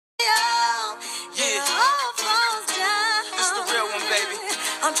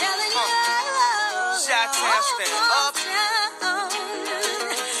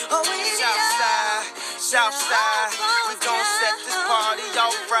Southside, we gon' set this party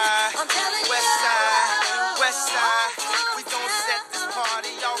off right. West side, we gon' set this party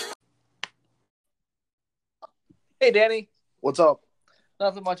off. Hey, Danny. What's up?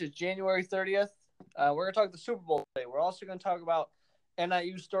 Nothing much. It's January 30th. We're going to talk the Super Bowl today. We're also going to talk about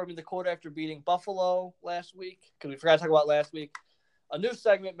NIU storming the court after beating Buffalo last week, because we forgot to talk about last week. A new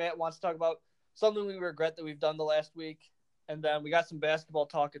segment Matt wants to talk about, something we regret that we've done the last week, and then we got some basketball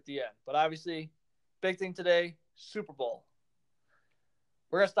talk at the end. But obviously, big thing today, Super Bowl.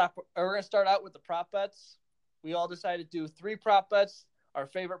 We're gonna start out with the prop bets. We all decided to do 3 prop bets, our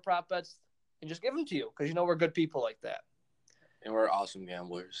favorite prop bets, and just give them to you, because you know we're good people like that. And we're awesome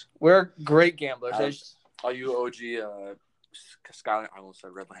gamblers. We're great gamblers. All you OG Skyline, I almost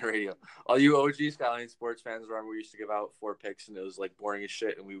said Redline Radio. All you OG Skyline sports fans, remember we used to give out 4 picks and it was like boring as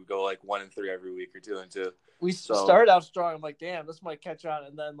shit, and we would go like 1-3 every week or 2-2. We started out strong. I'm like, damn, this might catch on,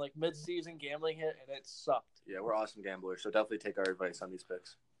 and then like mid-season gambling hit and it sucked. Yeah, we're awesome gamblers, so definitely take our advice on these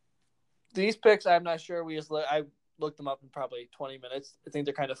picks. These picks, I'm not sure. I looked them up in probably 20 minutes. I think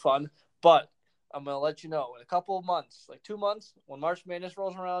they're kind of fun, but I'm going to let you know, in a couple of months, like 2 months, when March Madness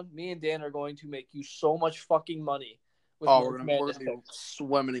rolls around, me and Dan are going to make you so much fucking money. We're gonna be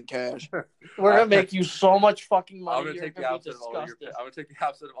swimming in cash. We're going to make you so much fucking money. I'm going to take the opposite of all your picks. I'm going to take the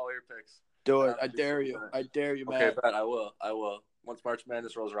opposite of all your picks. Do it. I dare you. I dare you, man. Okay, bet. I will. Once March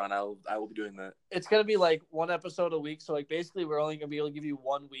Madness rolls around, I will be doing that. It's going to be like 1 episode a week. So like basically we're only going to be able to give you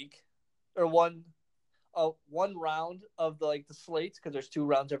 1 week or one round of the slates, because there's 2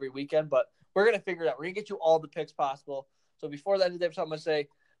 rounds every weekend, but we're going to figure it out. We're going to get you all the picks possible. So before the end of the episode, I'm going to say,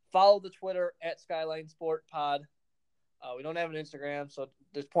 follow the Twitter at Skyline Sport Pod. We don't have an Instagram, so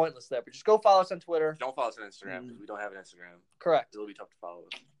there's pointless there. But just go follow us on Twitter. Don't follow us on Instagram because we don't have an Instagram. Correct. It'll be tough to follow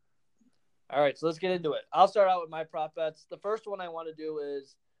us. All right, so let's get into it. I'll start out with my prop bets. The first one I want to do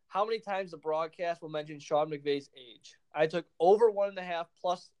is how many times the broadcast will mention Sean McVay's age. I took over 1.5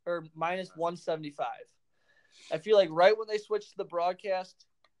 plus or minus 175. I feel like right when they switch to the broadcast,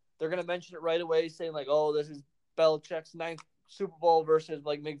 they're going to mention it right away, saying like, oh, this is Belichick's 9th Super Bowl versus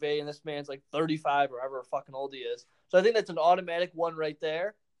like McVay, and this man's like 35 or however fucking old he is. So I think that's an automatic 1 right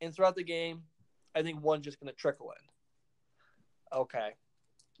there. And throughout the game, I think 1 just going to trickle in. Okay.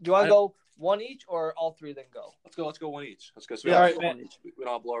 Do you want to go 1 each or all 3 then go? Let's go 1 each. Let's go. So all right, man. We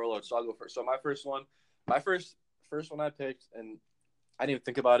don't blow our load, so I'll go first. So my first one I picked, and I didn't even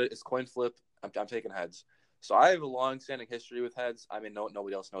think about it. It's coin flip. I'm taking heads. So I have a long-standing history with heads. I mean,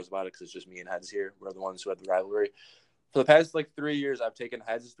 nobody else knows about it because it's just me and heads here. We're the ones who have the rivalry. For the past 3 years, I've taken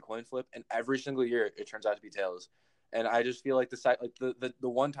heads as the coin flip, and every single year it turns out to be tails. And I just feel like the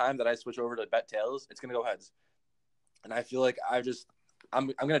one time that I switch over to bet tails, it's gonna go heads. And I feel like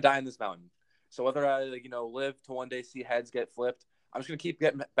I'm gonna die in this mountain. So whether I live to one day see heads get flipped, I'm just gonna keep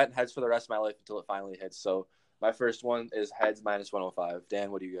betting heads for the rest of my life until it finally hits. So my first one is heads minus 105.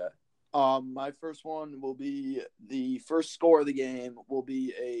 Dan, what do you got? My first one will be the first score of the game will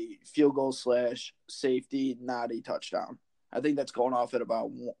be a field goal / safety, not a touchdown. I think that's going off at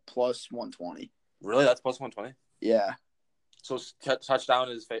about plus 120. Really? That's plus 120? Yeah. So touchdown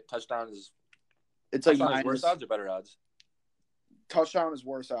is it's like minus, worse odds or better odds? Touchdown is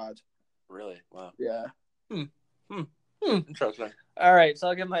worse odds. Really? Wow. Yeah. Interesting. All right, so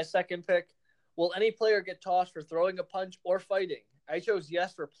I'll give my second pick. Will any player get tossed for throwing a punch or fighting? I chose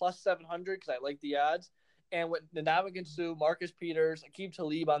yes for plus 700 because I like the odds. And with Ndamukong Suh, Marcus Peters, Aqib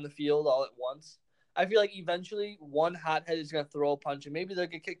Talib on the field all at once, I feel like eventually one hothead is going to throw a punch and maybe they'll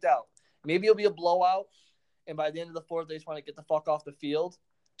get kicked out. Maybe it'll be a blowout, and by the end of the 4th, they just want to get the fuck off the field.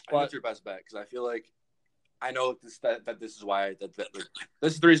 I think it's your best bet because I feel like I know that this is why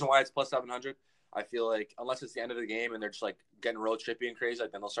this is the reason why it's plus 700. I feel like unless it's the end of the game and they're just getting real chippy and crazy,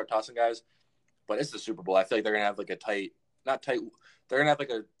 then they'll start tossing guys. But it's the Super Bowl. I feel like they're gonna have they're gonna have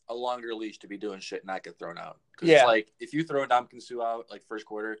a longer leash to be doing shit and not get thrown out. Yeah. It's if you throw Ndamukong Suh out first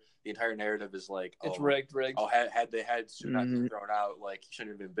quarter, the entire narrative is it's rigged. Oh, had Suh not been thrown out, he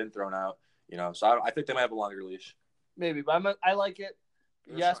shouldn't have been thrown out. So I think they might have a longer leash. Maybe, but I like it.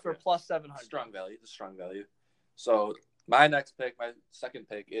 Yes, for plus 700. Strong value. It's a strong value. So my second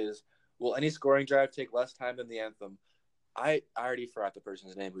pick is, will any scoring drive take less time than the anthem? I already forgot the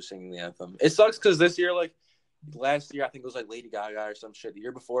person's name who's singing the anthem. It sucks because this year, last year, I think it was Lady Gaga or some shit. The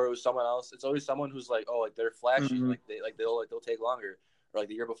year before, it was someone else. It's always someone who's they're flashy, they'll take longer. Or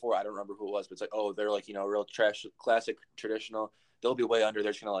the year before, I don't remember who it was, but it's they're real trash, classic, traditional. They'll be way under.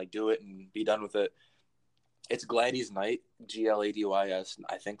 They're just gonna do it and be done with it. It's Gladys Knight, Gladys.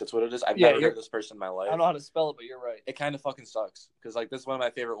 I think that's what it is. I've Yeah, never heard of this person in my life. I don't know how to spell it, but you're right. It kind of fucking sucks because like this is one of my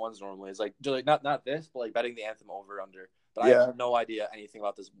favorite ones normally. It's like not this, but like betting the anthem over under. But I have no idea anything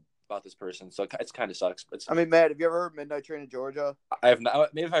about this person, so it's kind of sucks. I mean, Matt, have you ever heard Midnight Train in Georgia? I have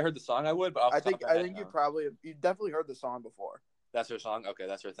not. Maybe if I heard the song, I would. But I think you definitely heard the song before. That's her song. Okay,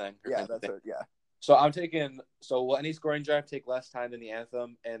 that's her thing. Yeah, that's her. Yeah. So I'm taking. So will any scoring drive take less time than the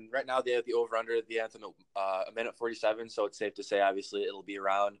anthem? And right now they have the over under the anthem at 1:47. So it's safe to say, obviously, it'll be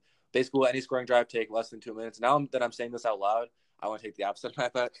around. Basically, will any scoring drive take less than 2 minutes? Now that I'm saying this out loud, I want to take the opposite of my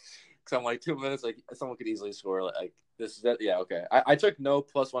bet. Because I'm like 2 minutes, like someone could easily score. Like this is that. Yeah, okay. I took no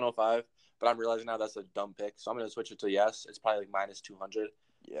plus 105, but I'm realizing now that's a dumb pick. So I'm gonna switch it to yes. It's probably like minus 200.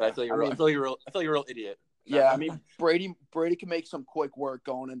 Yeah. But I feel like you're a real idiot. Yeah, I mean Brady can make some quick work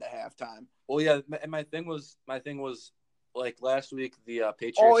going into halftime. Well, yeah, and my thing was like last week the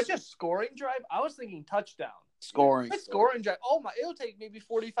Patriots. Oh, it's just scoring drive. I was thinking touchdown. Scoring drive. Oh my! It'll take maybe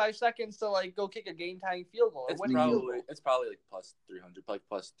 45 seconds to like go kick a game tying field goal. It's probably like plus 300, like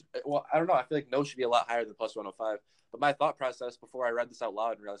plus. Well, I don't know. I feel like no should be a lot higher than plus 105. But my thought process before I read this out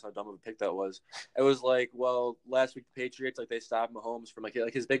loud and realized how dumb of a pick that was, it was like, well, last week the Patriots like they stopped Mahomes from like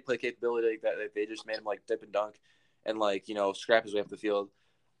his big play capability that they just made him like dip and dunk, and like scrap his way up the field.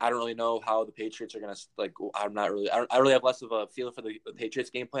 I don't really know how the Patriots are gonna like. I really have less of a feel for the Patriots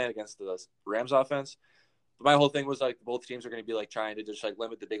game plan against the Rams offense. But my whole thing was like both teams are going to be like trying to just like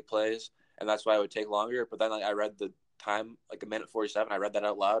limit the big plays, and that's why it would take longer. But then like I read the time like 1:47. I read that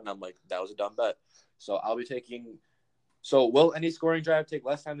out loud, and I'm like, that was a dumb bet. So I'll be taking. So will any scoring drive take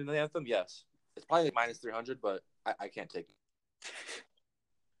less time than the anthem? Yes. It's probably like minus 300, but I can't take it.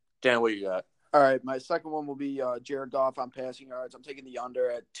 Dan, what you got? All right, my second one will be Jared Goff on passing yards. I'm taking the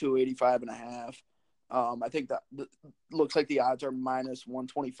under at 285.5. I think that looks like the odds are minus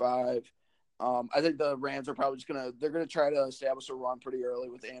 125. I think the Rams are probably they're gonna try to establish a run pretty early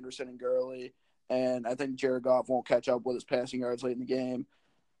with Anderson and Gurley, and I think Jared Goff won't catch up with his passing yards late in the game.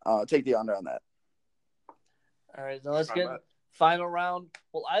 Take the under on that. All right, now let's get final round.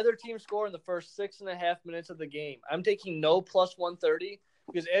 Will either team score in the first 6.5 minutes of the game? I'm taking no plus 130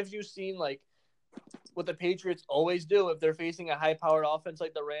 because as you've seen, like what the Patriots always do if they're facing a high-powered offense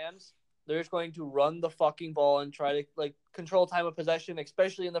like the Rams, they're just going to run the fucking ball and try to like control time of possession,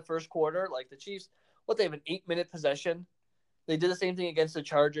 especially in the first quarter. Like the Chiefs, they have an 8-minute possession. They did the same thing against the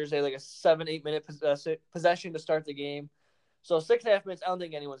Chargers. They had like a 7-8 minute possession to start the game. So 6.5 minutes, I don't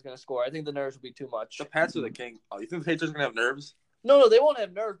think anyone's going to score. I think the nerves will be too much. The Pats are the king. Oh, you think the Patriots are going to have nerves? No, they won't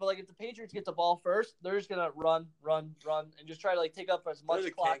have nerves. But like if the Patriots get the ball first, they're just going to run, and just try to like take up as much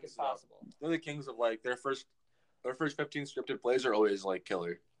clock as possible. They're the kings of like their first 15 scripted plays are always like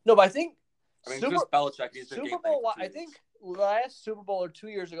killer. No, but I think just Belichick. Super Bowl. I think last Super Bowl or 2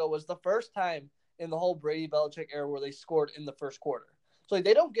 years ago was the first time in the whole Brady Belichick era where they scored in the first quarter. So like,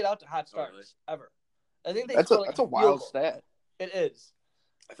 they don't get out to hot starts ever. I think that's a wild stat. It is.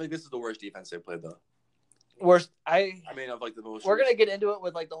 I feel like this is the worst defense they've played though. Worst. I mean, of like the most. We're gonna get into it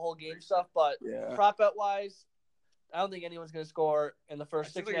with like the whole game stuff, but yeah. Prop bet wise, I don't think anyone's gonna score in the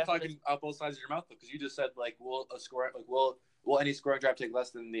first 6.5 minutes. You're talking out both sides of your mouth though, because you just said like, will any scoring drive take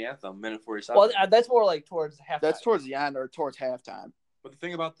less than the anthem? 1:47. Well, that's more like towards halftime. That's towards the end or towards halftime. But the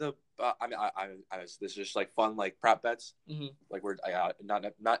thing about the, this is just like fun like prop bets. Mm-hmm. Like we're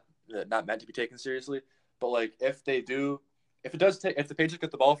not meant to be taken seriously, but like if the Patriots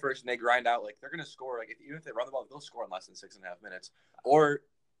get the ball first and they grind out, like they're gonna score. Like even if they run the ball, they'll score in less than 6.5 minutes. Or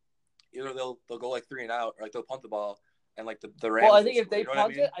either they'll go like 3 and out, or like they'll punt the ball and like the Rams. Well, I think if they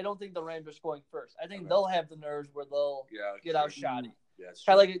punt it, I don't think the Rams are scoring first. I think they'll have the nerves where they'll get outshot. Yeah, it's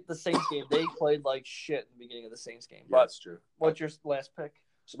kind of like the Saints game. They played like shit in the beginning of the Saints game. Yeah, that's true. What's your last pick?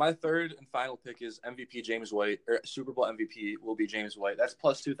 So my third and final pick is MVP James White, or Super Bowl MVP will be James White. That's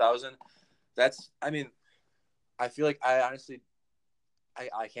plus 2,000. I feel like I honestly,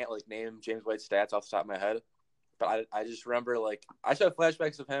 I can't like name James White's stats off the top of my head, but I just remember like I saw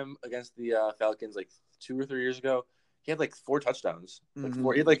flashbacks of him against the Falcons like 2 or 3 years ago. He had like 4 touchdowns. Like Mm-hmm.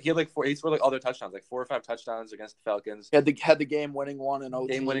 4. He had like 4. He scored like all their touchdowns, like 4 or 5 touchdowns against the Falcons. He had the game-winning one in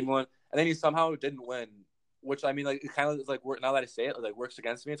OT. Game-winning one, and then he somehow didn't win. Which I mean, like it kind of is like now that I say it, like works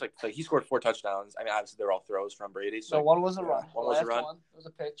against me. It's like he scored 4 touchdowns. I mean, obviously they're all throws from Brady. So one was a run. One was a run. One was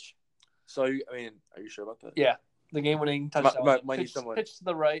a pitch. So I mean, are you sure about that? Yeah, the game-winning touchdown. Might need someone. Pitch to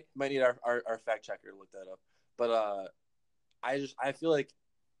the right. Might need our fact checker to look that up. But I feel like,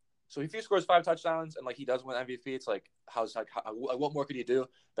 so if he scores 5 touchdowns and like he does win MVP, it's like what more could he do?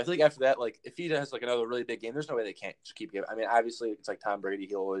 But I feel like after that, like if he has like another really big game, there's no way they can't just keep giving. I mean, obviously it's like Tom Brady,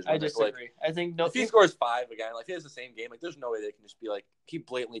 he'll always win. I disagree. Like, I think if he scores 5 again, like if he has the same game, like there's no way they can just be like keep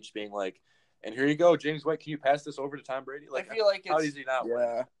blatantly just being like And here you go, James White. Can you pass this over to Tom Brady? I feel like how it's. does he not win?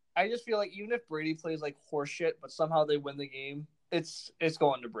 Yeah. I just feel like even if Brady plays like horseshit, but somehow they win the game, it's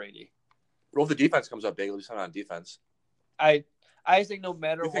going to Brady. Well, if the defense comes up big, at least I'm on defense. I think no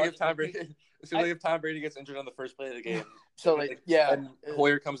matter You think what, if Tom Brady, if Tom Brady gets injured on the first play of the game, So and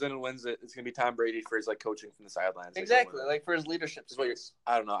Hoyer comes in and wins it, it's gonna be Tom Brady for his like coaching from the sidelines. Exactly, like for his leadership.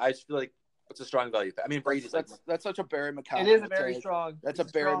 I don't know. I just feel like it's a strong value. I mean, Brady's that's such a Barry McCollum. It is a very strong. That's a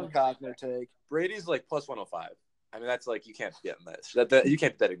Barry McCollum take. Brady's like plus 105. I mean, that's like you can't be getting that. You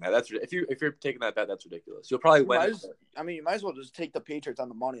can't be betting that. That's if you're taking that bet, that's ridiculous. You'll probably win. You might as well just take the Patriots on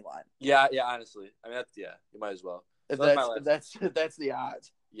the money line. Yeah. Honestly, I mean, you might as well. If that's the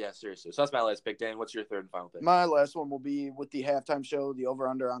odds. Yeah, seriously. So that's my last pick. Dan, what's your third and final pick? My last one will be with the halftime show, the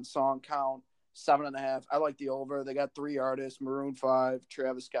over/under on song count 7.5. I like the over. They got 3 artists: Maroon 5,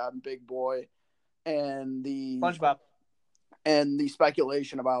 Travis Scott, and Big Boy, and the SpongeBob. And the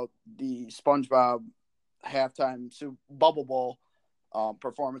speculation about the SpongeBob halftime Bubble Bowl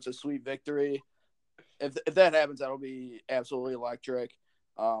performance of Sweet Victory. If that happens, that'll be absolutely electric.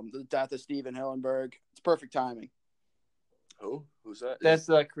 The death of Steven Hillenburg. It's perfect timing. Who's that? That's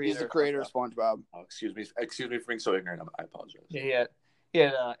the creator. He's the creator of SpongeBob. Oh, excuse me for being so ignorant. I apologize. Yeah, he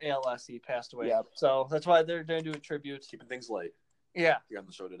had ALS. He passed away. Yeah. So that's why they're doing tributes. Keeping things light. Yeah. Here on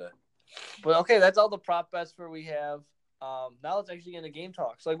the show today. But okay, that's all the prop bets for we have. Now let's actually get into game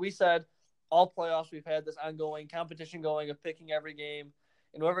talks. Like we said, all playoffs we've had this ongoing competition going of picking every game,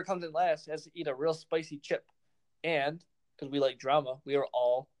 and whoever comes in last has to eat a real spicy chip. And because we like drama, we are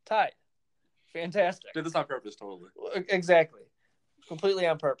all tied. Fantastic. Did this on purpose, totally. Exactly. Completely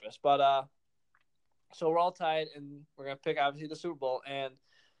on purpose. But so we're all tied, and we're gonna pick obviously the Super Bowl, and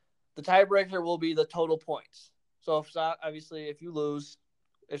the tiebreaker will be the total points. So if you lose,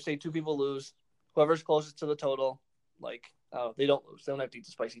 if say 2 people lose, whoever's closest to the total, they don't lose. They don't have to eat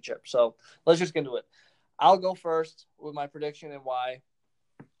the spicy chip. So let's just get into it. I'll go first with my prediction and why.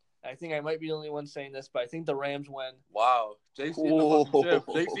 I think I might be the only one saying this, but I think the Rams win. Wow. Jake's eating the fucking chip.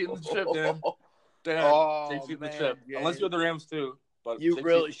 Jake's eating the chip, man. Jake's eating the chip. Yeah. Unless you're the Rams, too. But You Jake's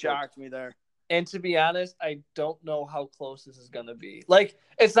really eating the shocked me there. And to be honest, I don't know how close this is going to be. Like,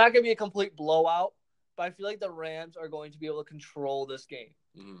 it's not going to be a complete blowout, but I feel like the Rams are going to be able to control this game.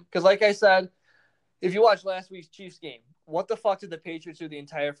 Because, like I said, if you watched last week's Chiefs game, what the fuck did the Patriots do the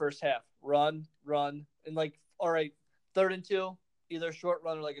entire first half? Run, and all right, 3rd and 2, either a short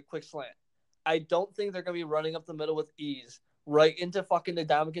run or like a quick slant. I don't think they're going to be running up the middle with ease right into fucking the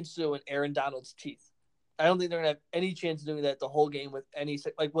Ndamukong Suh and Aaron Donald's teeth. I don't think they're going to have any chance of doing that the whole game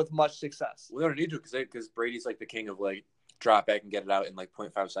with much success. We don't need to because Brady's like the king of drop back and get it out in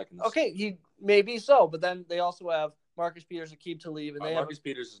 0.5 seconds. Okay, he maybe so, but then they also have Marcus Peters, Aqib Talib, and Marcus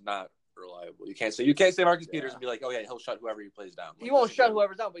Peters is not reliable. You can't say Marcus Peters and be like, oh yeah, he'll shut whoever he plays down. He won't shut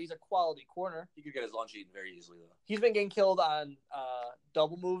whoever's down, but he's a quality corner. He could get his lunch eaten very easily though. He's been getting killed on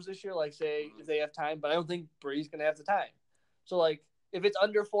double moves this year, if they have time, but I don't think Brady's gonna have the time. So if it's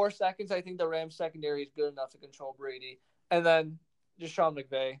under 4 seconds, I think the Rams secondary is good enough to control Brady. And then just Sean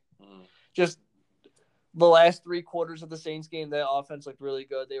McVay. Just the last 3 quarters of the Saints game, the offense looked really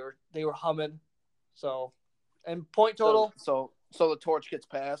good. They were humming. So, and point total. So the torch gets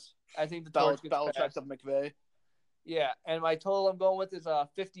passed. I think the torch gets passed. of McVay. Yeah, and my total I'm going with is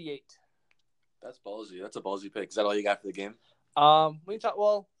 58. That's ballsy. That's a ballsy pick. Is that all you got for the game? We talk.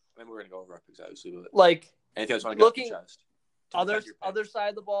 Well, I mean, we're gonna go over our picks obviously. But anything else you want to get off the chest? Other side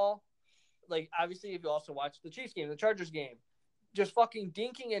of the ball, obviously if you also watch the Chiefs game, the Chargers game, just fucking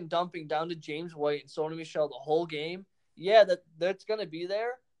dinking and dumping down to James White and Sony Michel the whole game. Yeah, that's gonna be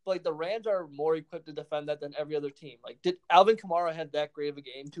there. But the Rams are more equipped to defend that than every other team. Did Alvin Kamara had that great of a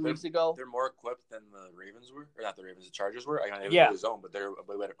game 2 weeks ago? They're more equipped than the Ravens were, or not the Ravens, the Chargers were. I mean, they were zone, but they're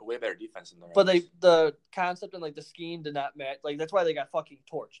a way better defense than the Rams. But the concept and the scheme did not match. That's why they got fucking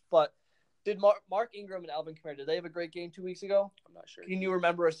torched. But did Mark Ingram and Alvin Kamara, did they have a great game 2 weeks ago? I'm not sure. Can you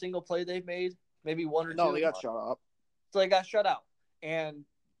remember a single play they've made? Maybe one or two? No, they got shut up. So they got shut out. And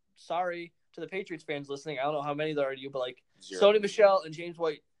sorry to the Patriots fans listening. I don't know how many there are to you, but Sony Michel and James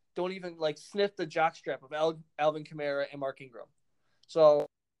White don't even sniff the jockstrap of Alvin Kamara and Mark Ingram. So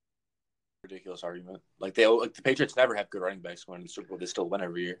ridiculous argument. The Patriots never have good running backs going to the Super Bowl. They still win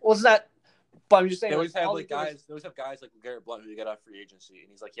every year. Well, it's not. But I'm just saying they always have guys. They always have guys like Garrett Blount who they get off free agency,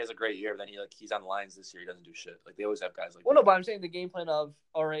 and he has a great year. But then he's on lines this year. He doesn't do shit. They always have guys like. Well, no, but I'm saying the game plan of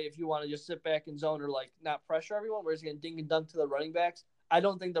all right, if you want to just sit back and zone or not pressure everyone, we're just gonna ding and dunk to the running backs. I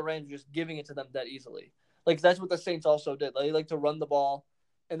don't think the Rams are just giving it to them that easily. That's what the Saints also did. They like to run the ball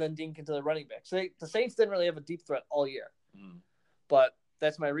and then dink into the running back. So the Saints didn't really have a deep threat all year. But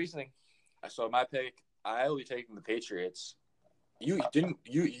that's my reasoning. So my pick, I will be taking the Patriots.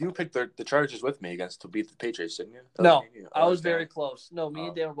 You picked the Chargers with me to beat the Patriots, didn't you? No, You? I was Dan. very close. No, me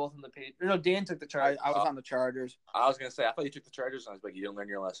and Dan were both in the Patriots. No, Dan took the Chargers. I was on the Chargers. I was gonna say I thought you took the Chargers, and I was like, you didn't learn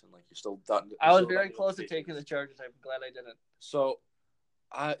your lesson. Like you're still done. I was very close to taking the Chargers. I'm glad I didn't. So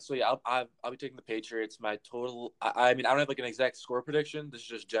I'll be taking the Patriots. My total. I mean, I don't have like an exact score prediction. This is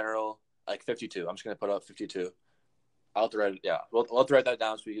just general, like 52. I'm just gonna put up 52. I'll have to write it. Yeah, we'll have to write that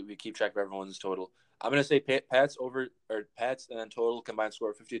down so we keep track of everyone's total. I'm gonna say Pats and then total combined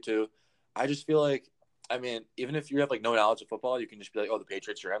score of 52. I just feel like, I mean, even if you have like no knowledge of football, you can just be like, oh, the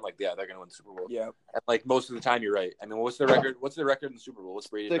Patriots are in. Like, yeah, they're gonna win the Super Bowl. Yeah. And like most of the time, you're right. I mean, what's the record? What's the record in the Super Bowl? What's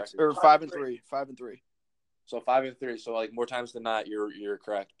Brady's record? 5-3. 5-3. So 5-3. So like more times than not, you're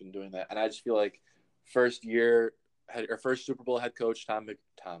correct in doing that. And I just feel like first Super Bowl head coach Sean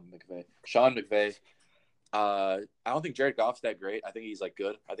McVay. I don't think Jared Goff's that great. I think he's like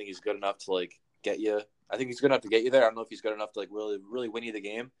good. I think he's good enough to like get you. I think he's good enough to get you there. I don't know if he's good enough to like really really win you the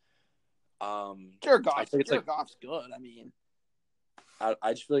game. Jared Goff's good. I mean, I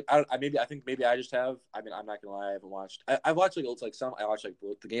just feel like I think maybe I just have. I mean, I'm not gonna lie. I haven't watched. I watched I watched like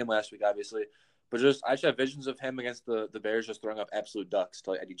the game last week, obviously. But I just have visions of him against the Bears just throwing up absolute ducks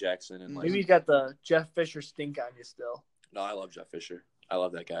to like Eddie Jackson and like. Maybe you got the Jeff Fisher stink on you still. No, I love Jeff Fisher. I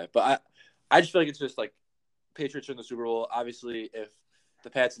love that guy. But I just feel like it's just like Patriots are in the Super Bowl. Obviously, if the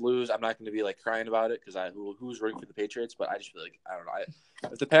Pats lose, I'm not going to be like crying about it because who's rooting for the Patriots. But I just feel like I don't know.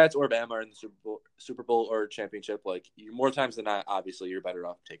 If the Pats or Bama are in the Super Bowl or championship, like more times than not, obviously you're better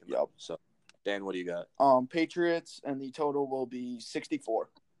off taking them. Yep. So, Dan, what do you got? Patriots and the total will be 64.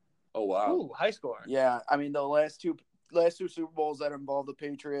 Oh wow! Ooh, high score. Yeah, I mean the last two Super Bowls that involved the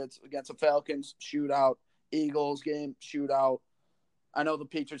Patriots against the Falcons shootout, Eagles game shootout. I know the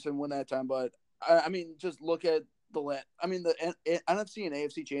Patriots didn't win that time, but I mean just look at the NFC and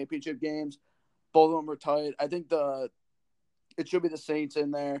AFC championship games. Both of them were tight. I think it should be the Saints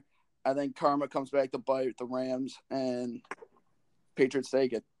in there. I think karma comes back to bite the Rams and Patriots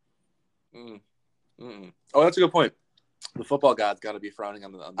take it. Oh, that's a good point. The football god's got to be frowning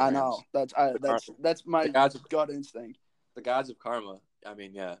on the Rams. I know that's my gut instinct. The gods of karma. I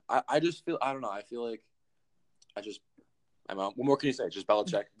mean, yeah. I just feel I don't know. I feel like what more can you say? Just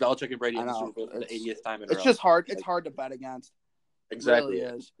Belichick and Brady in the Super Bowl for the 80th time in a row. It's just hard. It's hard to bet against. Exactly. It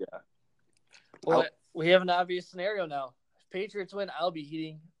really is. Yeah. Well, we have an obvious scenario now. If Patriots win, I'll be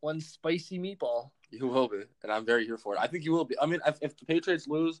eating one spicy meatball. You will be, and I'm very here for it. I think you will be. I mean, if the Patriots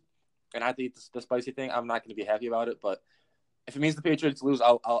lose, and I have to eat the spicy thing, I'm not going to be happy about it. But if it means the Patriots lose,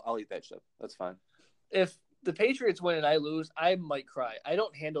 I'll eat that shit. That's fine. If the Patriots win and I lose, I might cry. I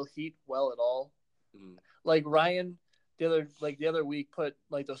don't handle heat well at all. Like Ryan the other week put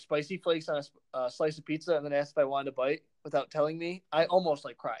like those spicy flakes on a slice of pizza and then asked if I wanted to bite without telling me. I almost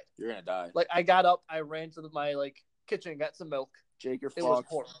like cried. You're gonna die. Like I got up, I ran to my kitchen, got some milk. Jake, you're It was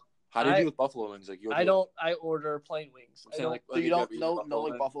horrible. How do you do with buffalo wings? Like I order plain wings. So you don't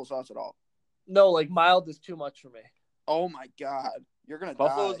like buffalo sauce at all? No, like mild is too much for me. Oh my god, you're gonna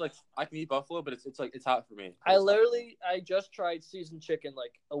Buffalo's die. like I can eat buffalo, but it's hot for me. I just tried seasoned chicken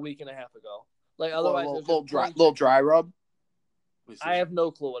like a week and a half ago. Like otherwise, little dry rub. I have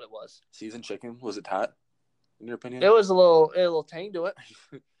no clue what it was. Seasoned chicken, was it hot? In your opinion, it was a little tang to it.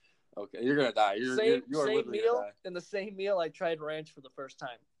 Okay, you're gonna die. Same meal. In the same meal, I tried ranch for the first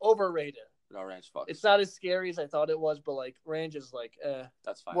time. Overrated. No, ranch fucks. It's not as scary as I thought it was, but like ranch is like,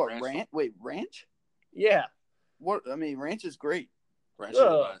 That's fine. What ranch? Wait, ranch? Yeah. What I mean, ranch is great. Ranch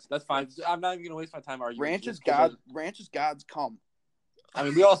is that's fine. I'm not even gonna waste my time arguing. Ranch is God's cum. I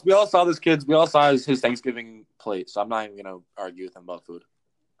mean, we all saw this kid's. We all saw his Thanksgiving plate, so I'm not even gonna argue with him about food.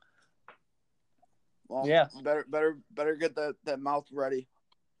 Well, yeah. Better get that mouth ready.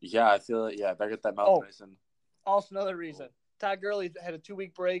 Yeah, I feel it. Yeah, better get that mouth nice and. Also, another reason. Todd Gurley had a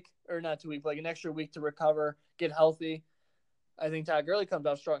 2-week break, or not 2 week, but like an extra week to recover, get healthy. I think Todd Gurley comes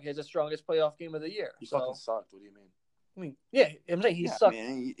out strong. He has the strongest playoff game of the year. He fucking sucked. What do you mean? I mean, yeah, I'm saying he sucked.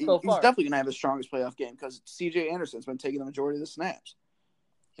 Man, so he's far. definitely gonna have his strongest playoff game because C.J. Anderson's been taking the majority of the snaps.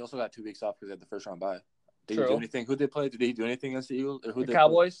 He also got 2 weeks off because he had the first round bye. Did True. he do anything? Who did they play? Did he do anything against the Eagles? Or who the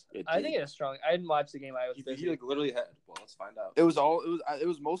Cowboys? Yeah, I think it was strong. I didn't watch the game. I was busy. He literally had. Well, let's find out. It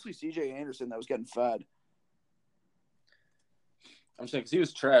was mostly C.J. Anderson that was getting fed. I'm saying because he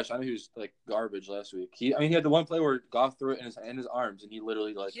was trash. I know he was like garbage last week. He had the one play where Goff threw it in his arms, and he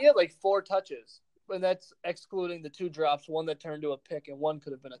literally he had like 4 touches, and that's excluding the 2 drops, one that turned to a pick, and one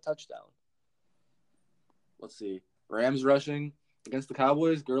could have been a touchdown. Let's see. Rams rushing against the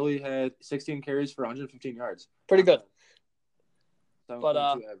Cowboys. Gurley had 16 carries for 115 yards. Pretty good.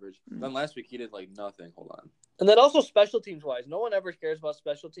 7.2 average. Then last week he did like nothing. Hold on. And then also special teams wise, no one ever cares about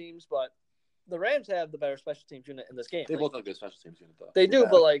special teams, but the Rams have the better special teams unit in this game. They Like, both have good special teams unit though. they do, Yeah.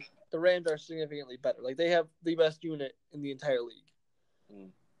 but like the Rams are significantly better. Like they have the best unit in the entire league.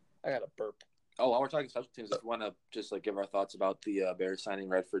 Mm. I got a burp. Oh, while we're talking special teams, if you want to just like give our thoughts about the Bears signing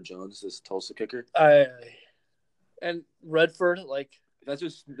Redford Jones, this Tulsa kicker. And Redford, like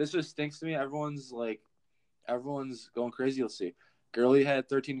This just stinks to me. Everyone's going crazy. Let's see. Gurley had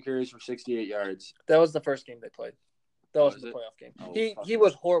 13 carries for 68 yards. that was the first game they played. That Oh, wasn't is the it? playoff game. Oh, he fuck.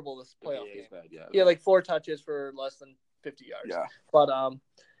 was horrible this Okay, playoff yeah, game. he's bad. Yeah. He had like 4 touches for less than 50 yards. Yeah. But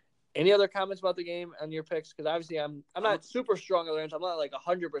any other comments about the game and your picks? Because obviously I'm not super strong on the Rams. I'm not like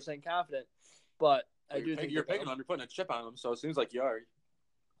 100% confident, but I do think you're picking them. You're putting a chip on them, so it seems like you are.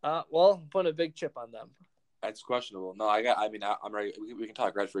 Well, I'm putting a big chip on them. That's questionable. No, I'm ready. We can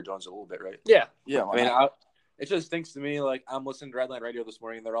talk Redford Jones a little bit, right? Yeah. Yeah. I mean, it just stinks to me. Like, I'm listening to Redline Radio this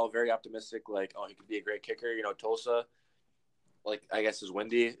morning. They're all very optimistic. Like, oh, he could be a great kicker. You know, Tulsa, like, I guess is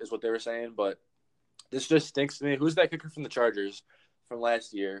windy is what they were saying. But this just stinks to me. Who's that kicker from the Chargers from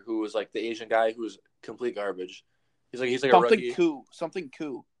last year who was, like, the Asian guy who was complete garbage? He's like a rookie. Something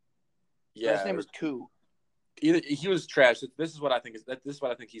Koo. Yeah. His name was Koo. Either he was trash. This is what I think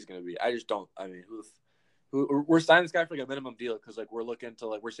he's going to be. I just don't. I mean, we're signing this guy for like a minimum deal because like we're looking to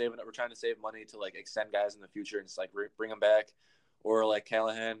like we're trying to save money to like extend guys in the future and just like bring them back, or like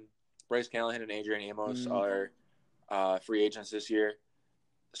Bryce Callahan and Adrian Amos are free agents this year.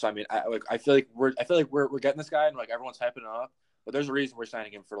 So I mean, I feel like we're getting this guy and like everyone's hyping him up, but there's a reason we're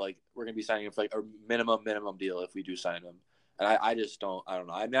signing him for like we're gonna be signing him for like a minimum deal if we do sign him, and I just don't. I don't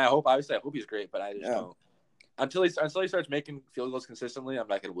know. I mean, I hope he's great, but I just don't. Until he starts making field goals consistently, I'm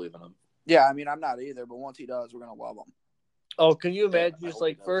not gonna believe in him. Yeah, I mean, I'm not either, but once he does, we're gonna love him. Oh, can you imagine I just hope he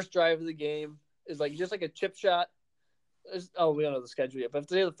like does. first drive of the game is like just like a chip shot? We don't know the schedule yet, but if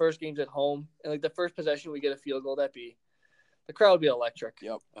today the first game's at home and like the first possession we get a field goal, the crowd would be electric.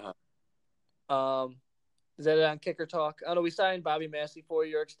 Yep. Is that it on Kicker Talk? I don't know. We signed Bobby Massey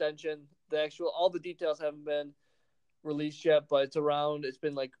 4-year extension. All the details haven't been released yet, but it's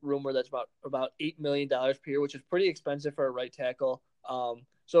been like rumored that's about $8 million per year, which is pretty expensive for a right tackle.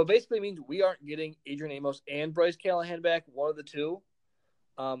 So it basically means we aren't getting Adrian Amos and Bryce Callahan back, one of the two.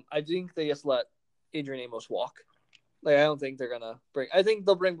 I think they just let Adrian Amos walk. Like I don't think they're gonna bring. I think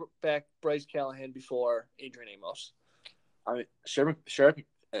they'll bring back Bryce Callahan before Adrian Amos. I mean, Sheriff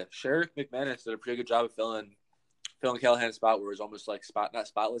McManus did a pretty good job of filling Callahan's spot, where it was almost like not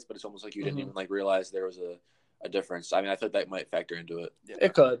spotless, but it's almost like you didn't even like realize there was a difference. I mean, I thought that might factor into it. Yeah.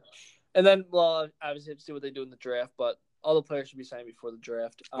 It could, and then obviously have to see what they do in the draft, but all the players should be signed before the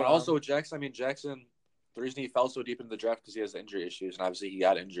draft. But also Jackson, the reason he fell so deep into the draft because he has injury issues, and obviously he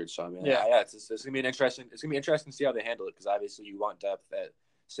got injured. So I mean, it's gonna be interesting. It's gonna be interesting to see how they handle it because obviously you want depth at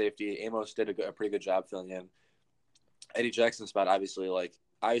safety. Amos did a pretty good job filling in Eddie Jackson's spot. Obviously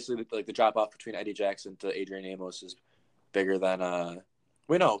the drop off between Eddie Jackson to Adrian Amos is bigger than it's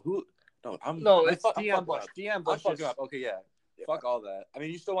Deion Bush. Deion I'm Bush. fucking up. Okay, yeah. Fuck all that. I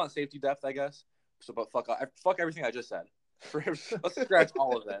mean, you still want safety depth, I guess. So, but fuck everything I just said. Let's scratch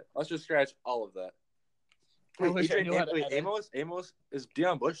all of that. Let's just scratch all of that. Amos is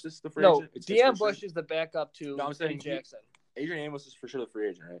Deion Bush. This is the free agent. Deion Bush is the backup to No, I'm saying Eddie Jackson. Adrian Amos is for sure the free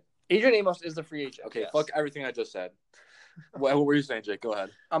agent, right? Adrian Amos is the free agent. Okay, yes. fuck everything I just said. What were you saying, Jake? Go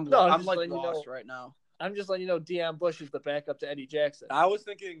ahead. I'm just like letting you lost know. right now. I'm just letting you know Deion Bush is the backup to Eddie Jackson. I was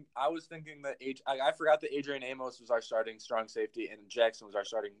thinking that I forgot that Adrian Amos was our starting strong safety and Jackson was our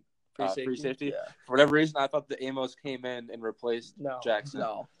starting free safety. Yeah. For whatever reason, I thought that Amos came in and replaced No. Jackson.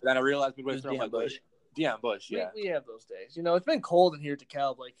 No. Then I realized midway It was through, I'm Deion like, Bush. Deion Bush, yeah. We have those days. You know, it's been cold in here to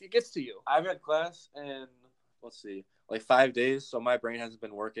Cal. Like, it gets to you. I've had class in, let's see, like 5 days, so my brain hasn't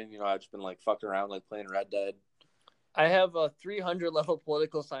been working. You know, I've just been like fucking around, like playing Red Dead. I have a 300 level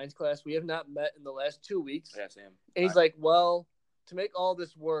political science class. We have not met in the last 2 weeks. Yeah, Sam. And he's like, well, to make all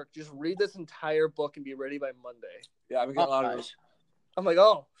this work, just read this entire book and be ready by Monday. Yeah, I've been getting a lot of Nice. I'm like,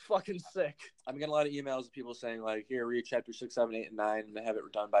 oh, fucking sick. I'm getting a lot of emails of people saying like, here, read chapter 6, 7, 8, and 9, and have it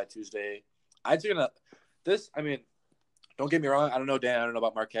done by Tuesday. I mean, don't get me wrong. I don't know, Dan. I don't know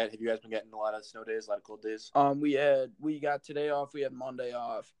about Marquette. Have you guys been getting a lot of snow days, a lot of cold days? We got today off. We had Monday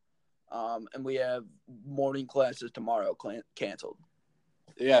off. And we have morning classes tomorrow canceled.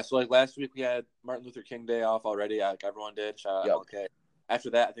 Yeah, so like last week we had Martin Luther King Day off already. Like everyone did. Shout out MLK. After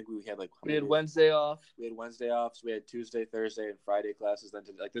that, I think we had We had Wednesday off. We had Wednesday off, so we had Tuesday, Thursday, and Friday classes. Then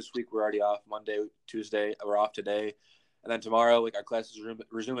like this week we're already off. Monday, Tuesday, we're off today, and then tomorrow like our classes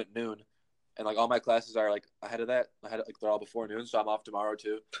resume at noon, and like all my classes are like ahead of that. Like they're all before noon, so I'm off tomorrow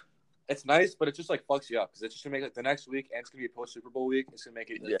too. It's nice, but it just like fucks you up because it's just gonna make like the next week, and it's gonna be a post Super Bowl week. It's gonna make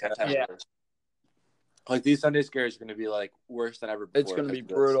it 10 times worse. Like these Sunday scares are going to be like worse than ever before. It's going to be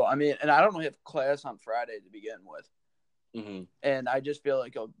brutal. I mean, and I don't have class on Friday to begin with, and I just feel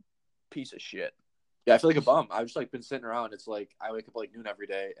like a piece of shit. Yeah, I feel like a bum. I've just like been sitting around. It's like I wake up like noon every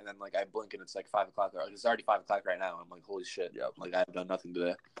day, and then like I blink and it's like 5 o'clock. It's already 5 o'clock right now. I'm like, holy shit. Yeah, like I've done nothing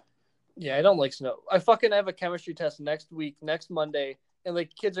today. Yeah, I don't like snow. I fucking have a chemistry test next week, next Monday, and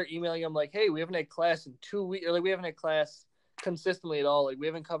like kids are emailing. I'm like, hey, we haven't had class in 2 weeks, or like we haven't had class consistently at all. Like we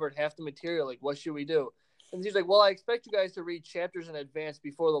haven't covered half the material. Like what should we do? And he's like, well, I expect you guys to read chapters in advance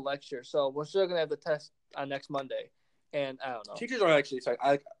before the lecture, so we're still gonna have the test on next Monday. And I don't know. Teachers are actually sorry.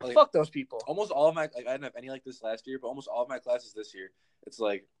 I like fuck those people. Almost all of my I didn't have any like this last year, but almost all of my classes this year, it's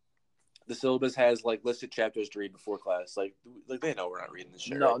like the syllabus has like listed chapters to read before class. Like they know we're not reading this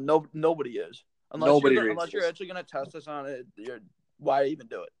shit. No, right? Nobody is. Unless you're actually gonna test us on it, why even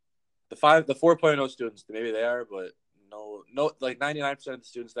do it? The 4.0 students, maybe they are, but no, like 99% of the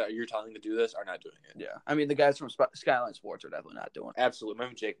students that you're telling to do this are not doing it. Yeah, I mean the guys from Skyline Sports are definitely not doing it. Absolutely,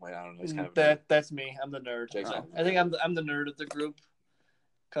 maybe Jake might. I don't know. He's kind of that's me. I'm the nerd. I think I'm the nerd of the group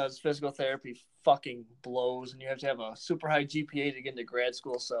because physical therapy fucking blows, and you have to have a super high GPA to get into grad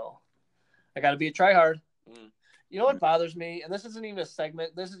school. So I got to be a tryhard. You know what bothers me, and this isn't even a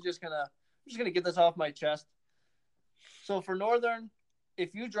segment. This is I'm just gonna get this off my chest. So for Northern,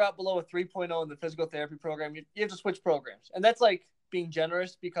 if you drop below a 3.0 in the physical therapy program, you have to switch programs. And that's like being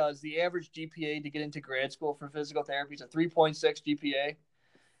generous because the average GPA to get into grad school for physical therapy is a 3.6 GPA.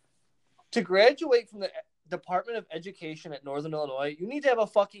 To graduate from the Department of Education at Northern Illinois, you need to have a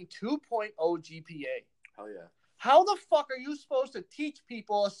fucking 2.0 GPA. Hell yeah. How the fuck are you supposed to teach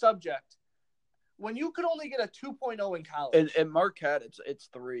people a subject when you could only get a 2.0 in college? At Marquette, it's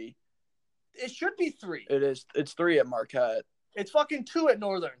 3. It should be 3. It is. It's 3 at Marquette. It's fucking 2 at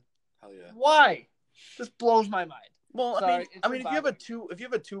Northern. Hell yeah. Why? This blows my mind. Well, Sorry, I mean, if you have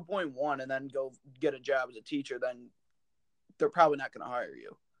a 2.1 and then go get a job as a teacher, then they're probably not going to hire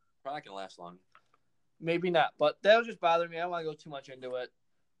you. Probably not going to last long. Maybe not, but that was just bothering me. I don't want to go too much into it.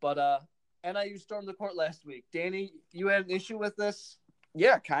 But NIU stormed the court last week. Danny, you had an issue with this?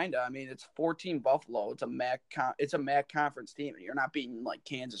 Yeah, kind of. I mean, it's 14 Buffalo. It's a MAC conference team, and you're not beating like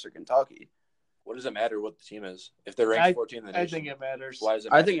Kansas or Kentucky. What does it matter what the team is? If they're ranked 14 in the nation, I think it matters. Why does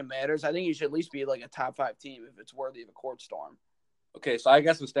it matter? I think it matters. I think you should at least be like a top 5 team if it's worthy of a court storm. Okay, so I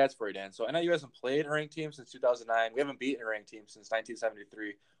got some stats for you, Dan. So NIU hasn't played a ranked team since 2009. We haven't beaten a ranked team since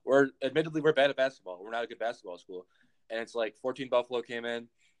 1973. We're bad at basketball. We're not a good basketball school. And it's like 14 Buffalo came in.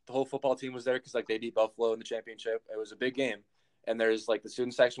 The whole football team was there because like they beat Buffalo in the championship. It was a big game. And there's like the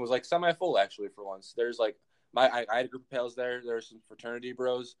student section was like semi-full actually for once. There's like I had a group of pals there. There were some fraternity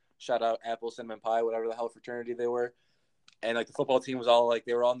bros. Shout out Apple Cinnamon Pie, whatever the hell fraternity they were. And like the football team was all like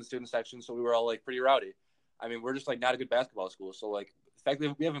they were all in the student section, so we were all like pretty rowdy. I mean, we're just like not a good basketball school. So like the fact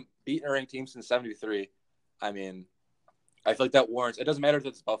that we haven't beaten a ranked team since '73, I mean, I feel like that warrants. It doesn't matter if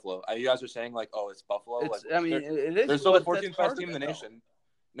it's Buffalo. You guys are saying like, oh, it's Buffalo. It is. They're still the 14th best team in the nation.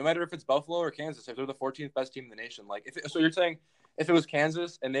 No matter if it's Buffalo or Kansas, if they're the 14th best team in the nation, like so you're saying if it was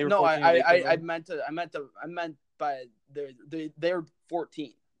Kansas and they were 14, I meant by they're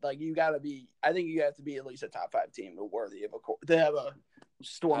 14. Like you got to be. I think you have to be at least a top 5 team worthy of to have a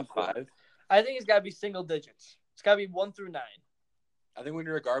storm top 5. I think it's got to be single digits. It's got to be 1 through 9. I think when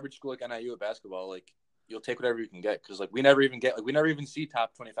you're a garbage school like NIU at basketball, like you'll take whatever you can get because like we never even see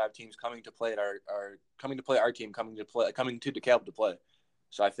top 25 teams coming to play at our coming to DeKalb to play.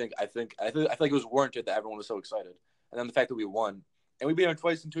 So I feel like it was warranted that everyone was so excited, and then the fact that we won. And we beat them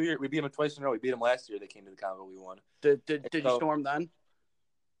twice in 2 years. We beat them twice in a row. We beat them last year. They came to the Congo. We won. Did you storm then?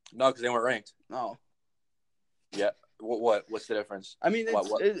 No, because they weren't ranked. Oh. Yeah. What's the difference? I mean,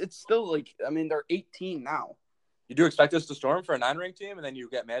 it's still like – I mean, they're 18 now. You do expect us to storm for a non-ranked team, and then you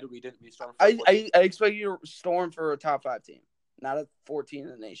get mad we stormed for I expect you to storm for a top 5 team, not a 14 in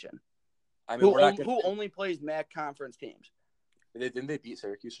the nation. I mean, who only plays MAC conference teams? Didn't they beat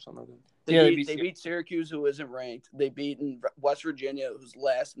Syracuse or something like that? They beat Syracuse, who isn't ranked. They beat West Virginia, who's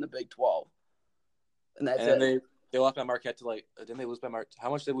last in the Big 12. And that's it. They lost by Marquette to like – didn't they lose by Marquette? How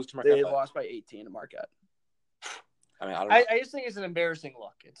much did they lose to Marquette? They lost by 18 to Marquette. I mean, I don't know. I just think it's an embarrassing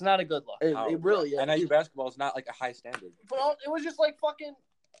look. It's not a good look. It really is. NIU basketball is not like a high standard. But it was just like fucking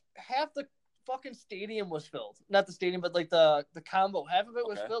half the fucking stadium was filled. Not the stadium, but like the combo. Half of it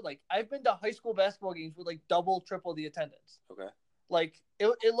was filled. Like I've been to high school basketball games with like double, triple the attendance. Okay. Like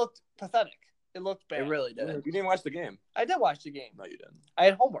it looked pathetic. It looked bad. It really did. You didn't watch the game. I did watch the game. No, you didn't. I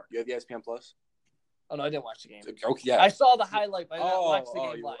had homework. You have ESPN Plus? Oh no, I didn't watch the game. Okay, yeah. I saw the highlight, but I did not watch the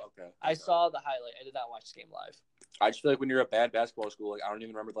game live. Okay. I saw the highlight. I did not watch the game live. I just feel like when you're a bad basketball school, like I don't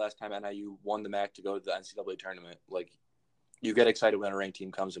even remember the last time NIU won the MAC to go to the NCAA tournament. Like you get excited when a ranked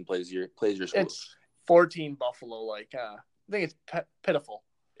team comes and plays your school. It's 14 Buffalo. Like, I think it's pitiful.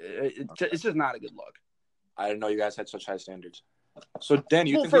 It's just not a good look. I didn't know you guys had such high standards. So, Dan,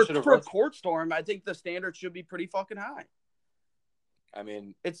 you think for we should have a court storm, I think the standard should be pretty fucking high. I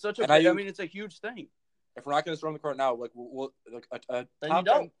mean, It's such a. And I mean, it's a huge thing. if we're not going to storm the court now, like we'll a Then you top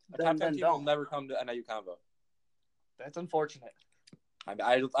don't. 10 Then team will don't. never come to NIU Convo. That's unfortunate. I mean,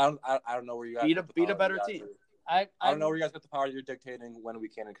 I don't know where you guys Beat a better team. I don't know where you guys got the power. You're dictating when we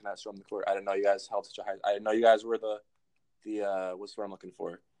can and cannot storm the court. I didn't know you guys held such a high. I didn't know you guys were the what's the word I'm looking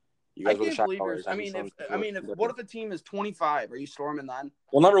for. You I guys were the can't shot believe callers. what if a team is 25? Are you storming then?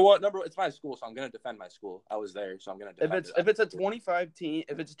 Well, number one, it's my school, so I'm gonna defend my school. I was there, so I'm gonna defend If it's a 25 team,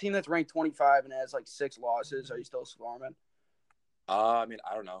 if it's a team that's ranked 25 and has like 6 losses, are you still storming? I mean,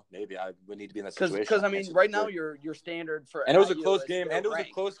 I don't know. Maybe I would need to be in that situation. Because I mean, right now your standard for and it was a NIU close is game, they're and it was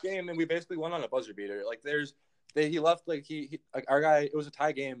ranked. a close game, and we basically won on a buzzer beater. Like he left like he like our guy. It was a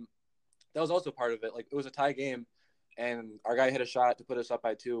tie game. That was also part of it. Like it was a tie game, and our guy hit a shot to put us up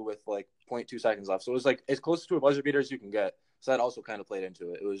by 2 with like 0.2 seconds left. So it was like as close to a buzzer beater as you can get. So that also kind of played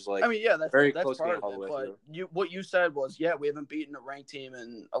into it. It was like I mean, yeah, that's very that's close part game of all the it. way But through. what you said was, yeah, we haven't beaten a ranked team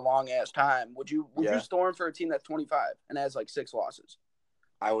in a long ass time. Would you storm for a team that's 25 and has like 6 losses?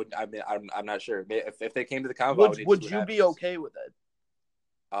 I would. I mean, I'm not sure. If they came to the convo, Would you be okay with it?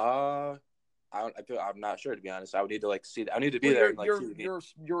 I'm not sure, to be honest. I would need to like see. I need to be there and like see the game.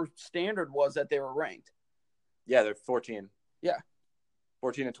 Your standard was that they were ranked. Yeah, they're 14. Yeah,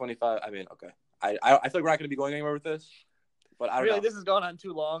 14 and 25. I mean, okay. I feel like we're not going to be going anywhere with this, but I don't know. this has gone on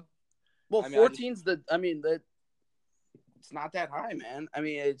too long. Well, I mean, 14's it's not that high, man. I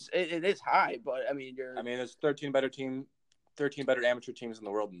mean, it is high, but I mean, there's 13 better amateur teams in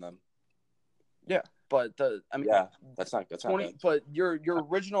the world than them. Yeah, but that's not 20. bad. But your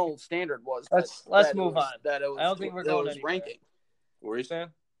original standard was Let's move on. That it was, I don't think we're going anywhere. ranking. What were you saying?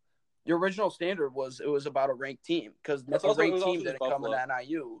 Your original standard was it was about a ranked team because a ranked team didn't come in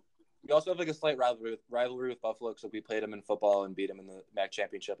NIU. We also have like a slight rivalry with Buffalo because we played them in football and beat them in the MAC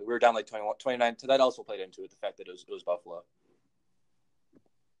championship. We were down like 29. So that also played into it. The fact that it was Buffalo.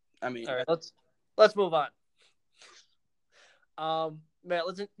 I mean, all right, let's move on. Matt,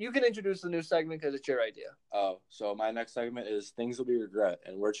 you can introduce the new segment because it's your idea. Oh, so my next segment is things that we regret,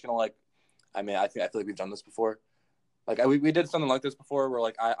 and we're just gonna like. I mean, I feel like we've done this before. Like we did something like this before, where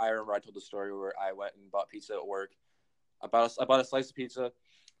like I remember I told the story where I went and bought pizza at work. I bought a slice of pizza,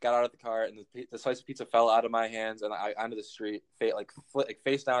 got out of the car, and the slice of pizza fell out of my hands and onto the street,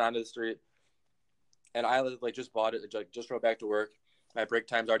 face down onto the street. And I like just bought it, just drove back to work. My break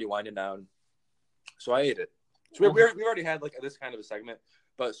time's already winding down, so I ate it. So we already had like this kind of a segment,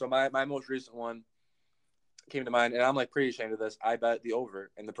 but so my most recent one came to mind, and I'm like pretty ashamed of this. I bet the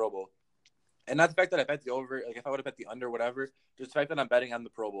over in the Pro Bowl. And not the fact that I bet the over, like if I would have bet the under, whatever, just the fact that I'm betting on the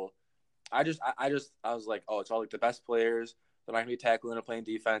Pro Bowl. I was like, oh, it's all like the best players. They're not going to be tackling or playing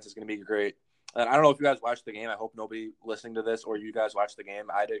defense. It's going to be great. And I don't know if you guys watched the game. I hope nobody listening to this or you guys watched the game.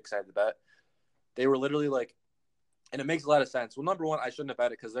 I did because I had to bet. They were literally like, and it makes a lot of sense. Well, number one, I shouldn't have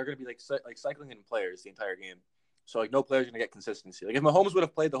bet it because they're going to be like cycling in players the entire game. So like no player's going to get consistency. Like if Mahomes would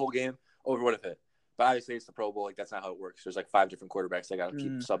have played the whole game, over would have hit. But obviously it's the Pro Bowl. Like that's not how it works. There's like 5 different quarterbacks they got to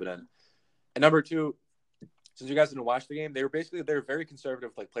keep subbing in. And number two, since you guys didn't watch the game, they were very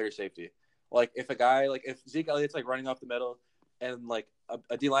conservative with like player safety. Like if a guy, like if Zeke Elliott's like running off the middle and like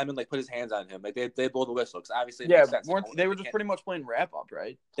a D lineman like put his hands on him, like they blow the whistle because obviously it makes sense. They were just pretty much playing wrap up,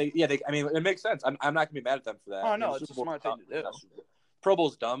 right? I mean, it makes sense. I'm not gonna be mad at them for that. Oh no, it's a smart thing to do. Pro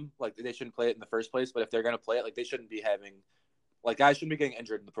Bowl's dumb. Like they shouldn't play it in the first place. But if they're gonna play it, like they shouldn't be having, like guys shouldn't be getting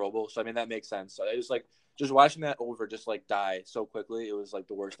injured in the Pro Bowl. So I mean that makes sense. So it was like just watching that over just like die so quickly. It was like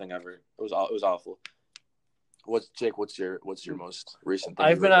the worst thing ever. It was awful. Jake? What's your most recent thing?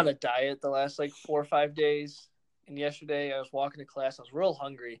 I've been on a diet the last like 4 or 5 days, and yesterday I was walking to class. I was real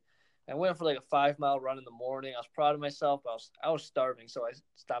hungry. I went for like a 5-mile run in the morning. I was proud of myself. I was starving, so I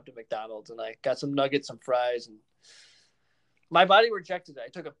stopped at McDonald's and I got some nuggets, some fries, and my body rejected it. I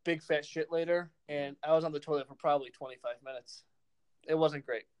took a big fat shit later, and I was on the toilet for probably 25 minutes. It wasn't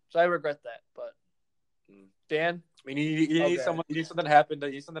great, so I regret that. But Dan, I mean, you need someone. You need something to happen.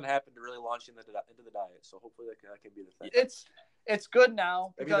 You need something to happen to really launch you into the diet. So hopefully that can be the thing. It's good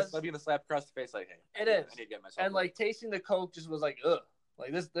now because maybe the slap across the face, like, hey, it is. I need to get myself. And like tasting the Coke just was like, ugh,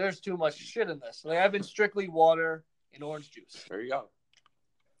 like this. There's too much shit in this. Like I've been strictly water and orange juice. There you go.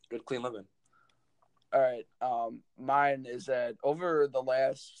 Good clean living. All right. Mine is that over the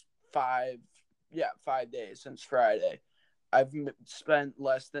last 5 days since Friday, I've spent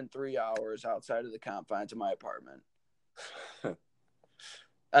less than 3 hours outside of the confines of my apartment.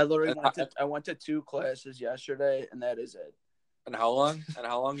 I literally I went to 2 classes yesterday, and that is it. And how long? And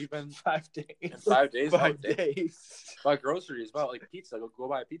how long you been? 5 days. In 5 days? 5 days. About groceries, about like pizza. Go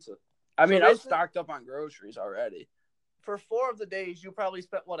buy a pizza. I mean, So I was basically- stocked up on groceries already. For 4 of the days, you probably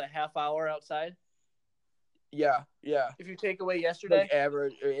spent, what, a half hour outside? Yeah. If you take away yesterday? Like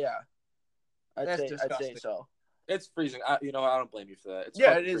average, yeah. I'd That's say disgusting. so. It's freezing. I don't blame you for that. It's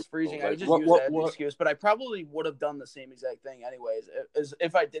Yeah, fucking it is freezing. cold. I Like, just what- use what- that as an what- excuse, but I probably would have done the same exact thing anyways, as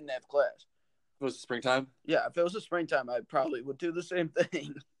if I didn't have class. It was springtime. Yeah, if it was the springtime, I probably would do the same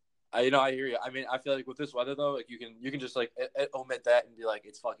thing. I hear you. I mean, I feel like with this weather though, like you can just like omit that and be like,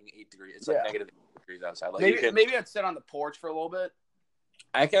 it's fucking 8 degrees. It's like Yeah. negative 8 degrees outside. Like you can, Maybe I'd sit on the porch for a little bit.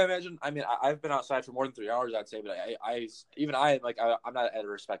 I can't imagine. I mean, I've been outside for more than 3 hours, I'd say, but I'm not at a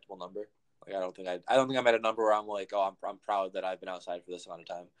respectable number. Like I don't think I'm at a number where I'm like, oh, I'm proud that I've been outside for this amount of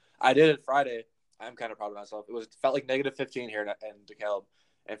time. I did it Friday. I'm kind of proud of myself. It felt like negative 15 here in DeKalb,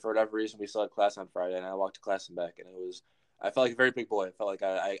 and for whatever reason, we still had class on Friday, and I walked to class and back, and I felt like a very big boy. I felt like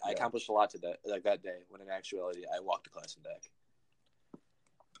I accomplished a lot today, like that day, when in actuality, I walked to class and back.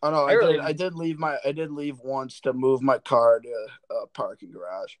 Oh no, I I did leave once to move my car to a parking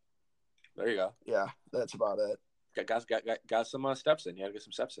garage. There you go. Yeah, that's about it. Got some steps in. You had to get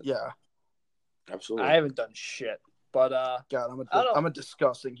some steps in. Yeah, Absolutely. I haven't done shit. But God, I don't- I'm a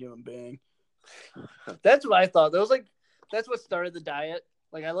disgusting human being. that's what I thought. That's what started the diet.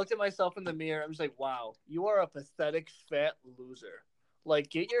 Like, I looked at myself in the mirror. I'm just like, wow, you are a pathetic, fat loser. Like,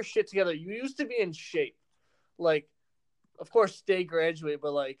 get your shit together. You used to be in shape. Like, of course, stay graduate,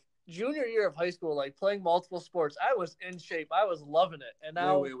 but, like, junior year of high school, like, playing multiple sports, I was in shape. I was loving it. And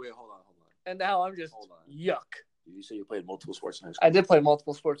now, Wait. Hold on. And now I'm just Hold on. yuck. You say you played multiple sports in high school? I did play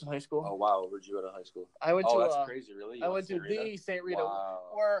multiple sports in high school. Oh, wow. Where'd you go to high school? I went to that's crazy. Really? You I went to St. Rita? the St. Rita, Wow.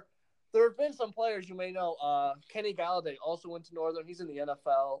 where there have been some players you may know. Kenny Galladay also went to Northern. He's in the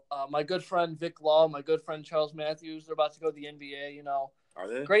NFL. My good friend Vic Law, my good friend Charles Matthews, they're about to go to the NBA. You know, Are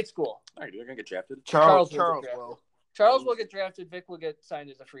they? great school. All right, you're going to get drafted? Charles Charles will. Charles will get drafted. Vic will get signed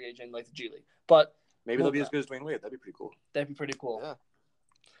as a free agent, like the G League. But Maybe they'll be as good as Dwayne Wade. That'd be pretty cool. that'd be pretty cool. Yeah.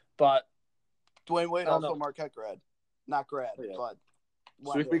 But Dwayne Wade I don't also know. Marquette grad, not grad, Oh, yeah. but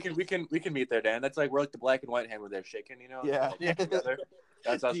So we can meet there, Dan. That's like we're like the black and white hand where they're shaking, you know? Yeah. Like, together.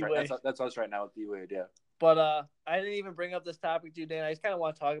 That's us right. D-Wade. That's us right now with D-Wade, yeah. But I didn't even bring up this topic to you, Dan. I just kind of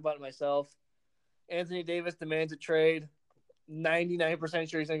want to talk about it myself. Anthony Davis demands a trade. 99%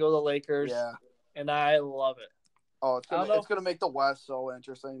 sure he's going to go to the Lakers. yeah. And I love it. Oh, it's I don't gonna know. make the West so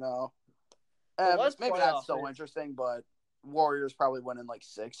interesting though. The West Maybe playoff not so is- interesting, but Warriors probably win in like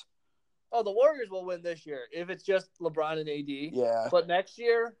 6. Oh, the Warriors will win this year if it's just LeBron and AD. Yeah. But next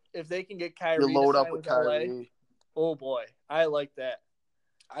year, if they can get Kyrie You load to up sign with LA, Kyrie. oh boy, I like that.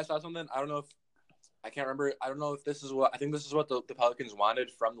 I saw something. I don't know if I can't remember. I don't know if this is what I think this is what the Pelicans wanted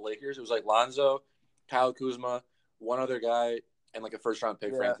from the Lakers. It was like Lonzo, Kyle Kuzma, one other guy, and like a first round pick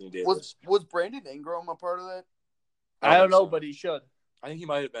for Yeah. Anthony Davis. Was Brandon Ingram a part of that? I don't think know, so. but he should. I think he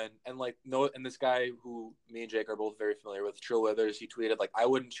might have been. And like and this guy who me and Jake are both very familiar with, Trill Withers, he tweeted like, I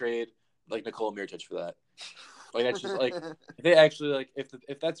wouldn't trade like Nikola Mirotic for that. Like that's just like if they actually like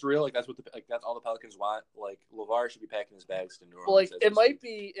if that's real, like that's what that's all the Pelicans want. Like LeVar should be packing his bags to New Orleans. Well, like as it we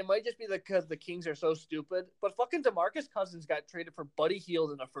speak. might just be because the Kings are so stupid. But fucking DeMarcus Cousins got traded for Buddy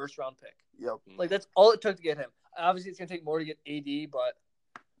Hield in a first round pick. Yep. Like that's all it took to get him. Obviously, it's gonna take more to get AD, but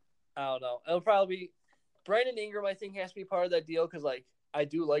I don't know. It'll probably be Brandon Ingram. I think has to be part of that deal because like I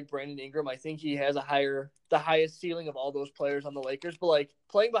do like Brandon Ingram. I think he has the highest ceiling of all those players on the Lakers. But like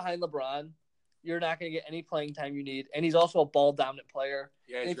playing behind LeBron, you're not gonna get any playing time you need, and he's also a ball dominant player.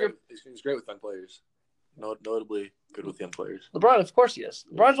 Yeah, if he's great. He's great with young players. Notably good with young players. LeBron, of course, he is.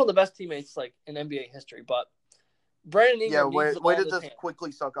 LeBron's one of the best teammates like in NBA history. But Brandon Yeah, Ingram needs the ball way in to his just hand.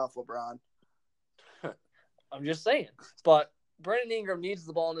 quickly suck off LeBron. I'm just saying. But Brandon Ingram needs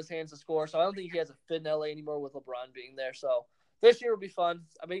the ball in his hands to score, so I don't think he has a fit in LA anymore with LeBron being there. So this year will be fun.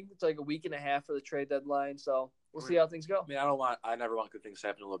 I mean, it's like a week and a half for the trade deadline, so we'll see how things go. I mean, I never want good things to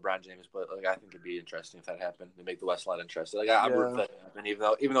happen to LeBron James, but like I think it'd be interesting if that happened to make the West a lot interesting. Like I'm rooting for that to happen, even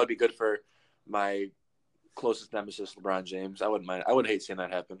though it'd be good for my closest nemesis, LeBron James. I wouldn't mind. I wouldn't hate seeing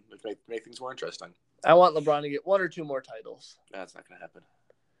that happen. It'd make things more interesting. I want LeBron to get 1 or 2 more titles. That's not gonna happen.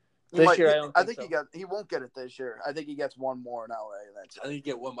 This year, I don't think so. he won't get it this year. I think he gets one more in LA. And that's I think you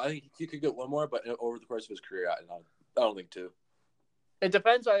get one. I think he could get one more, but over the course of his career, I don't think 2. It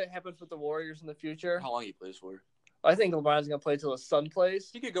depends on what happens with the Warriors in the future. How long he plays for? I think LeBron's going to play till his son plays.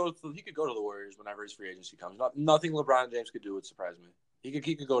 He could go to the Warriors whenever his free agency comes. Nothing LeBron James could do would surprise me. He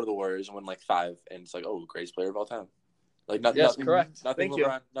could go to the Warriors and win like 5, and it's like, oh, greatest player of all time. Like nothing. Yes, nothing, correct. Nothing Thank you.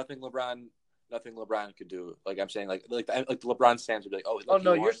 LeBron. Nothing LeBron could do. Like I'm saying, like the LeBron stands would be like, oh, look, Oh,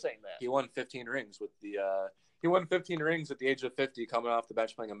 no, he you're saying that. He won 15 rings with the He won 15 rings at the age of 50, coming off the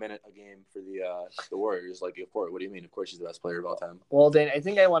bench playing a minute a game for the Warriors. Like, of course, what do you mean? Of course, he's the best player of all time. Well, Dan, I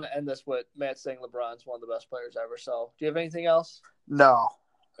think I want to end this with Matt saying LeBron's one of the best players ever. So, do you have anything else? No.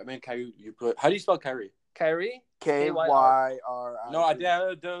 I mean, Kyrie, how do you spell Kyrie? Kyrie? K-Y-R-I. No,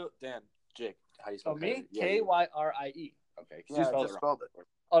 Dan, Jake, how do you spell Oh, Kyrie? me? K-Y-R-I-E. Okay, Yeah, I just spelled it.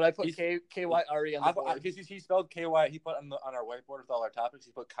 Oh, did I put K-Y-R-E on the board? He spelled K-Y. He put on our whiteboard with all our topics.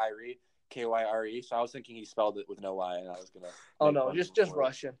 He put Kyrie, K-Y-R-E. So I was thinking he spelled it with no Y, and I was gonna. Oh no, just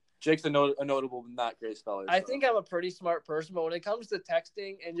Russian. Jake's a notable, not great speller. I think I'm a pretty smart person, but when it comes to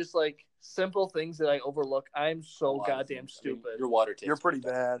texting and just like simple things that I overlook, I'm so goddamn stupid. I mean, your water takes. You're pretty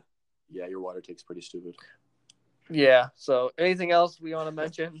bad. Yeah, your water takes pretty stupid. Yeah. So, anything else we want to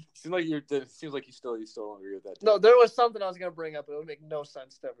mention? Seems like you still don't agree with that. No, there was something I was gonna bring up, but it would make no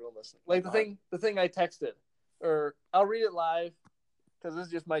sense to everyone listening. Like the thing I texted, or I'll read it live because this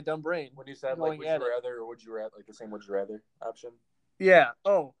is just my dumb brain. When you said like would you rather or would you rather, like the same would you rather option. Yeah.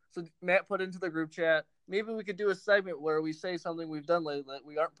 Oh, so Matt put into the group chat. Maybe we could do a segment where we say something we've done lately that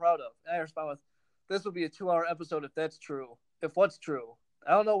we aren't proud of. And I respond with, "This would be a 2-hour episode if that's true. If what's true."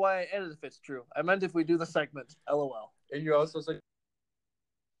 I don't know why I added if it's true. I meant if we do the segment. LOL. And you also said,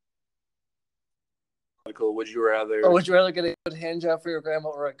 would you rather? Oh, would you rather get a good hand job for your grandma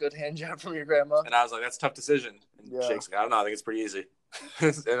or a good hand job from your grandma? And I was like, that's a tough decision. And Jake's like, I don't know. I think it's pretty easy.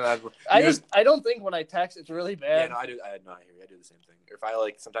 I don't think when I text it's really bad. Yeah, no, I do. I hear you. I do the same thing. Or if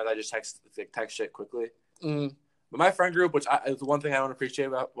I sometimes I just text shit quickly. Mm. But my friend group, is the one thing I don't appreciate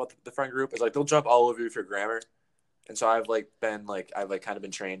about the friend group is like they'll jump all over you for grammar. And so I've kind of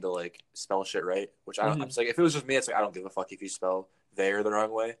been trained to like spell shit right, which I don't. I'm just like, if it was just me, it's like I don't give a fuck if you spell there the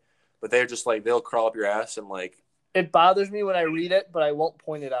wrong way. But they're just like they'll crawl up your ass and like. It bothers me when I read it, but I won't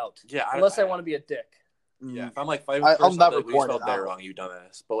point it out. Yeah, unless I want to be a dick. Yeah, if I'm like fighting with a person, never like, you spelled there wrong, you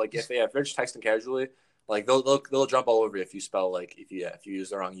dumbass. But like if they're just texting casually, like they'll jump all over you if you spell like if you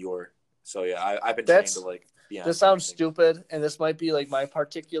use the wrong your. So yeah, I've been trained to like. This sounds stupid, and this might be like my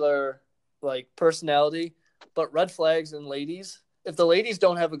particular like personality. But red flags in ladies, if the ladies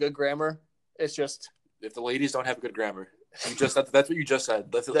don't have a good grammar, it's just... If the ladies don't have a good grammar. That's what you just said.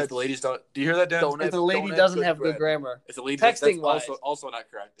 If the ladies don't... Do you hear that, Dan? If the lady doesn't have good grammar. If the lady texting that's also not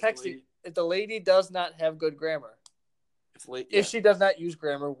correct. If the lady does not have good grammar. If she does not use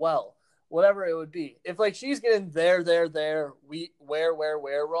grammar well. Whatever it would be. If like she's getting there, where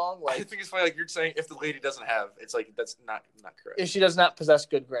wrong. Like I think it's funny. Like you're saying, if the lady doesn't have, it's like that's not correct. If she does not possess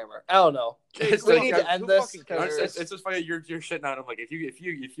good grammar, I don't know. We need to end this. It's just funny. You're shitting on him. Like if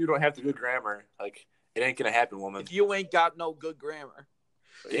you don't have the good grammar, like it ain't gonna happen, woman. If you ain't got no good grammar.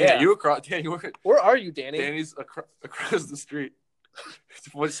 Yeah, Where are you, Danny? Danny's across the street.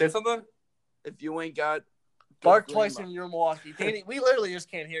 What? Say something. If you ain't got bark twice in your Milwaukee, Danny. We literally just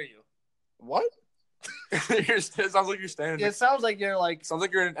can't hear you. What? It sounds like you're standing. It sounds like you're like. Sounds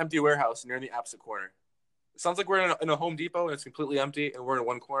like you're in an empty warehouse and you're in the opposite corner. It sounds like we're in a Home Depot and it's completely empty, and we're in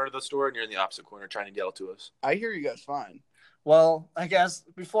one corner of the store and you're in the opposite corner trying to yell to us. I hear you guys fine. Well, I guess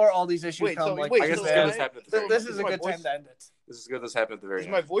before all these issues come, I guess this is a good time to end it. This is good. This happened at the very end.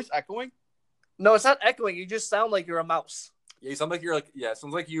 Is my voice echoing? No, it's not echoing. You just sound like you're a mouse. Yeah, you sound like you're like it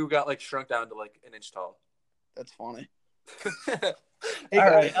sounds like you got like shrunk down to like an inch tall. That's funny. Hey, all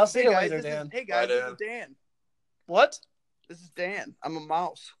right, I'll see you later, Dan. Hey guys, this is Dan. What? This is Dan. I'm a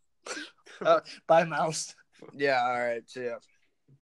mouse. Bye, mouse. Yeah, all right. See ya.